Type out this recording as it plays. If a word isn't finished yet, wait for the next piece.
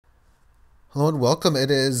Hello and welcome.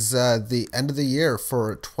 It is the end of the year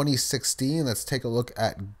for 2016. Let's take a look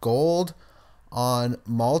at gold on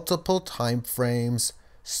multiple time frames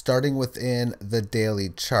starting within the daily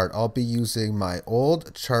chart. I'll be using my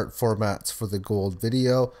old chart formats for the gold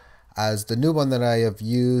video, as the new one that I have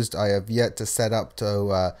used, I have yet to set up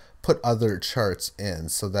to put other charts in,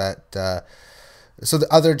 so the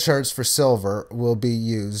other charts for silver will be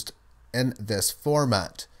used in this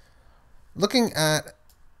format. Looking at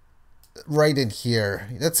right in here,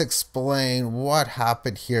 let's explain what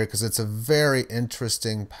happened here, because it's a very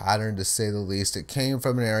interesting pattern to say the least. It came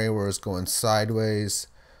from an area where it was going sideways,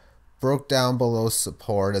 broke down below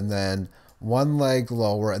support, and then one leg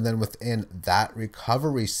lower, and then within that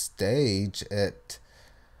recovery stage it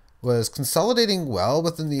was consolidating well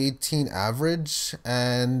within the 18 average,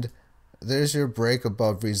 and there's your break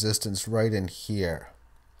above resistance right in here.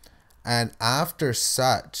 And after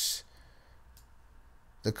such,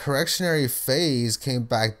 the correctionary phase came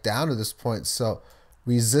back down to this point, so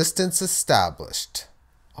resistance established.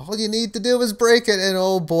 All you need to do is break it, and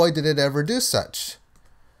oh boy did it ever do such.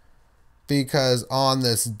 Because on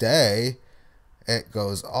this day, it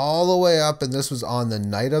goes all the way up, and this was on the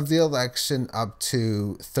night of the election, up to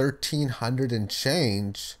 1,300 and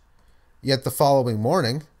change. Yet the following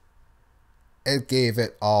morning, it gave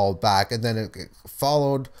it all back, and then it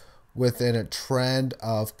followed within a trend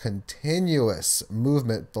of continuous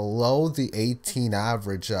movement below the 18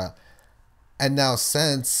 average. And now,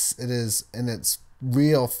 since it is in its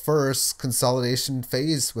real first consolidation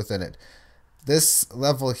phase within it, this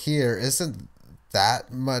level here isn't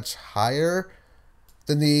that much higher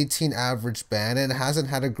than the 18 average band, and it hasn't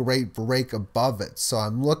had a great break above it. So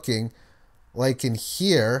I'm looking like in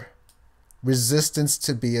here, resistance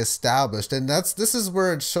to be established. And this is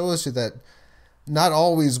where it shows you that not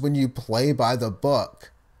always when you play by the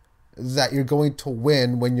book that you're going to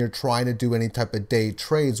win when you're trying to do any type of day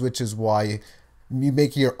trades, which is why you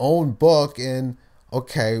make your own book in,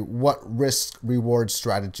 okay, what risk reward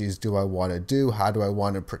strategies do I want to do? How do I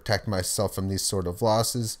want to protect myself from these sort of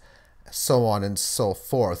losses? So on and so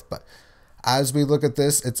forth. But as we look at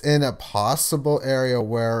this, it's in a possible area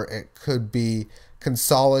where it could be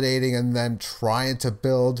consolidating and then trying to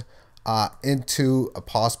build into a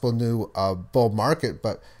possible new bull market.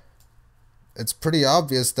 But it's pretty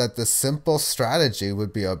obvious that the simple strategy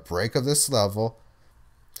would be a break of this level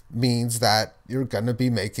means that you're going to be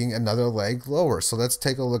making another leg lower. So let's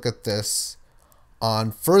take a look at this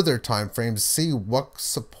on further time frames, see what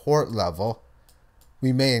support level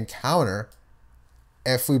we may encounter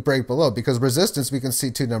if we break below. Because resistance, we can see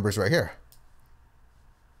two numbers right here,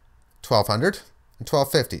 1,200 and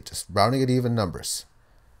 1,250, just rounding it even numbers.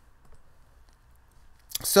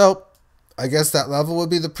 So I guess that level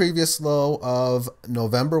would be the previous low of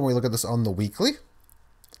November when we look at this on the weekly.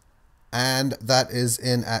 And that is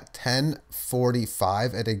in at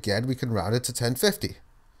 1045. And again, we can round it to 1050.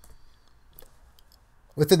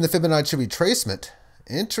 Within the Fibonacci retracement,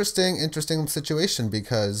 interesting situation,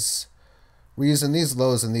 because we're using these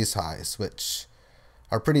lows and these highs, which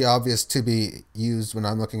are pretty obvious to be used when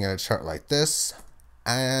I'm looking at a chart like this.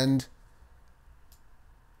 And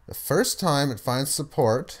the first time it finds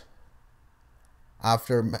support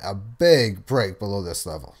after a big break below this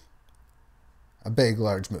level, a big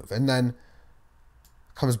large move, and then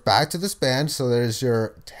comes back to this band. So there's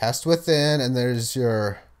your test within, and there's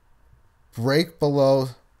your break below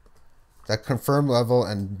that confirmed level,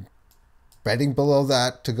 and betting below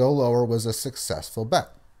that to go lower was a successful bet.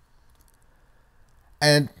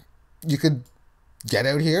 And you could get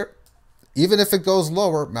out here. Even if it goes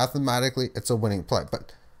lower, mathematically, it's a winning play.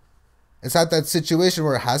 But it's at that situation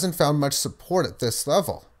where it hasn't found much support at this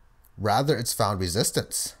level. Rather, it's found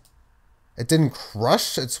resistance. It didn't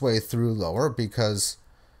crush its way through lower, because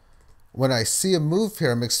when I see a move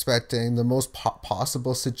here, I'm expecting the most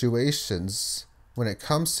possible situations when it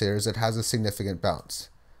comes here is it has a significant bounce.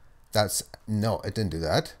 No, it didn't do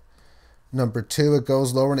that. Number two, it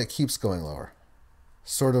goes lower and it keeps going lower.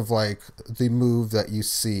 Sort of like the move that you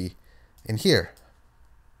see in here.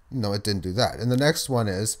 No, it didn't do that. And the next one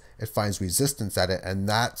is it finds resistance at it, and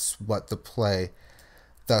that's what the play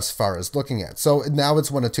thus far is looking at. So now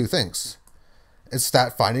it's one of two things. It's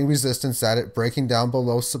that finding resistance at it, breaking down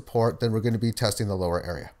below support, then we're going to be testing the lower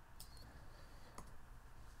area.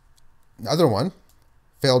 Another one,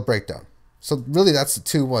 failed breakdown. So really that's the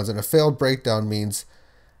two ones. And a failed breakdown means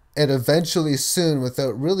it eventually soon,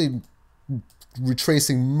 without really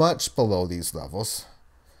retracing much below these levels,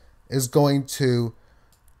 is going to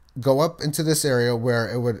go up into this area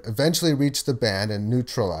where it would eventually reach the band and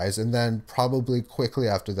neutralize, and then probably quickly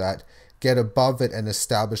after that get above it and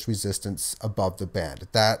establish resistance above the band.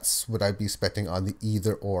 That's what I'd be expecting on the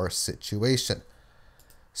either or situation.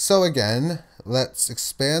 So again, let's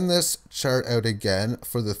expand this chart out again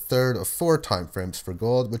for the third of 4 time frames for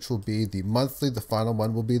gold, which will be the monthly. The final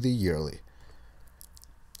one will be the yearly.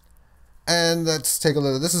 And let's take a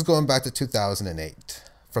look. This is going back to 2008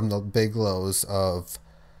 from the big lows of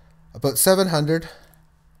about 700.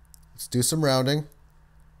 Let's do some rounding.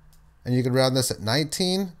 And you can round this at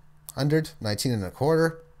 1900, 19 and a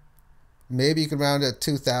quarter. Maybe you can round it at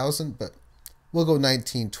 2000, but we'll go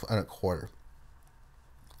 19 and a quarter.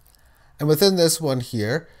 And within this one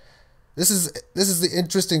here, this is the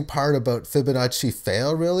interesting part about Fibonacci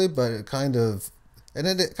fail, really, but it kind of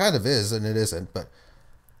is and it isn't. But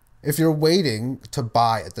if you're waiting to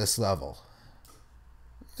buy at this level,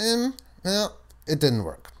 well, it didn't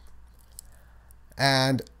work.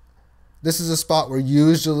 And this is a spot where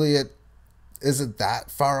usually it isn't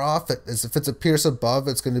that far off. If it's a pierce above,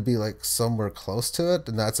 it's going to be like somewhere close to it,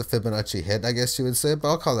 and that's a Fibonacci hit, I guess you would say, but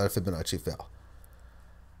I'll call that a Fibonacci fail.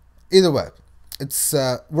 Either way, it's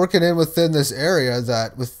working in within this area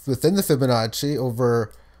that within the Fibonacci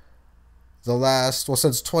over the last, well,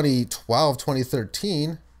 since 2012,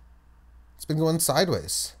 2013, it's been going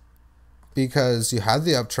sideways because you had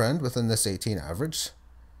the uptrend within this 18 average.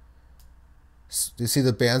 You see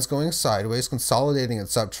the band's going sideways, consolidating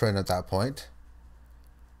its uptrend at that point,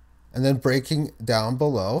 and then breaking down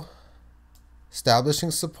below,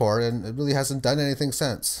 establishing support, and it really hasn't done anything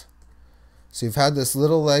since. So you've had this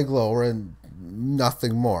little leg lower and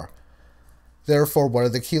nothing more. Therefore, what are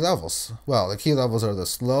the key levels? Well, the key levels are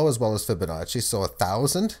this low as well as Fibonacci. So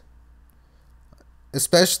 1,000,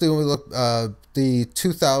 especially when we look, the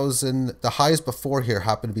 2000, the highs before here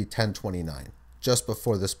happened to be 1029, just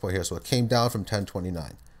before this point here. So it came down from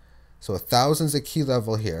 1029. So 1,000 is a key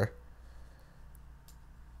level here.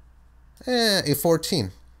 A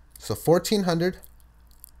 14. So 1,400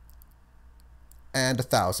 and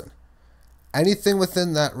 1,000. Anything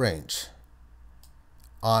within that range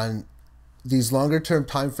on these longer term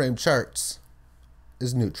time frame charts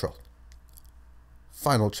is neutral.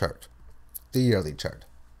 Final chart, the yearly chart.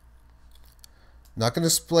 Not going to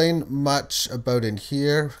explain much about in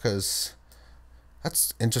here because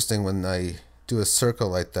that's interesting when I do a circle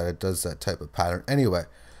like that, it does that type of pattern. Anyway,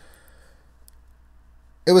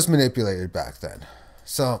 it was manipulated back then.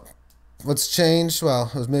 So what's changed?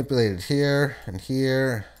 Well, it was manipulated here and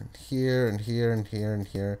here and here and here and here and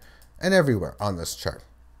here and everywhere on this chart.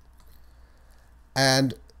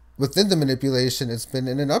 And within the manipulation, it's been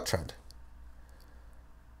in an uptrend.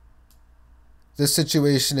 This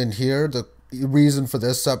situation in here, the reason for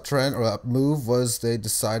this uptrend or up move was they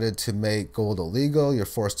decided to make gold illegal. You're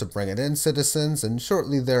forced to bring it in, citizens, and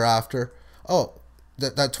shortly thereafter, oh,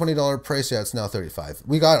 that $20 price, yeah, it's now 35.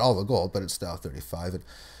 We got all the gold, but it's now 35. And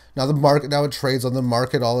now the market, now it trades on the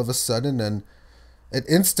market all of a sudden, and it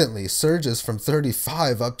instantly surges from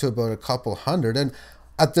 35 up to about a couple hundred. And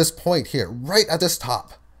at this point here, right at this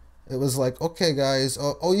top, it was like, okay, guys,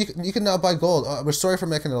 you can now buy gold. We're sorry for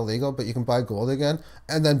making it illegal, but you can buy gold again.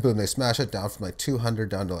 And then boom, they smash it down from like 200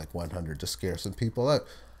 down to like 100 to scare some people out.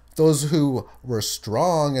 Those who were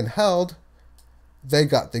strong and held, they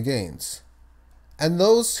got the gains. And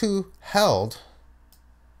those who held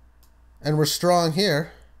and were strong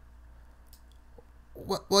here,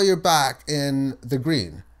 well, you're back in the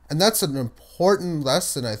green. And that's an important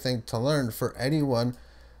lesson, I think, to learn for anyone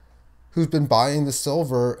who's been buying the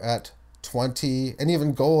silver at 20 and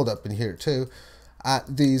even gold up in here too,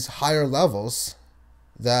 at these higher levels,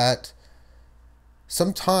 that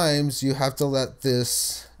sometimes you have to let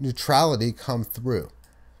this neutrality come through.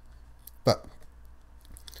 But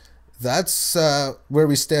that's where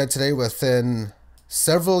we stand today within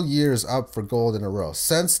several years up for gold in a row.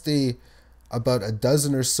 Since the about a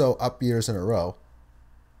dozen or so up years in a row,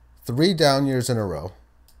 3 down years in a row,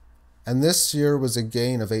 and this year was a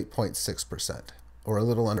gain of 8.6%, or a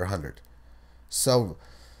little under 100. So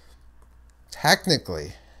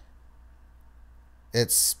technically,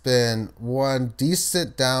 it's been one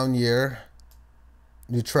decent down year,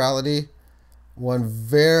 neutrality, one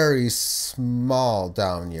very small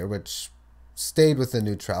down year, which stayed within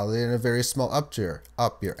neutrality, and a very small up year.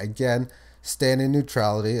 Again, staying in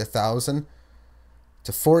neutrality, 1,000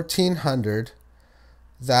 to 1,400.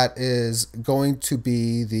 That is going to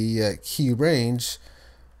be the key range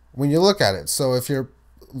when you look at it. So if you're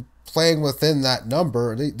playing within that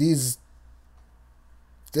number, these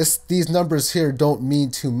numbers here don't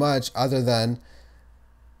mean too much other than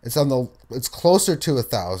it's closer to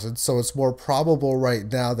 1,000, so it's more probable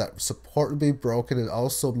right now that support will be broken. It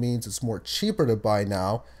also means it's more cheaper to buy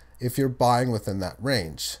now if you're buying within that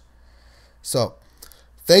range. So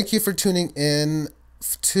thank you for tuning in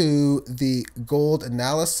to the gold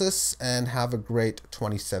analysis and have a great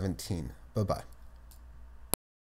 2017. Bye-bye.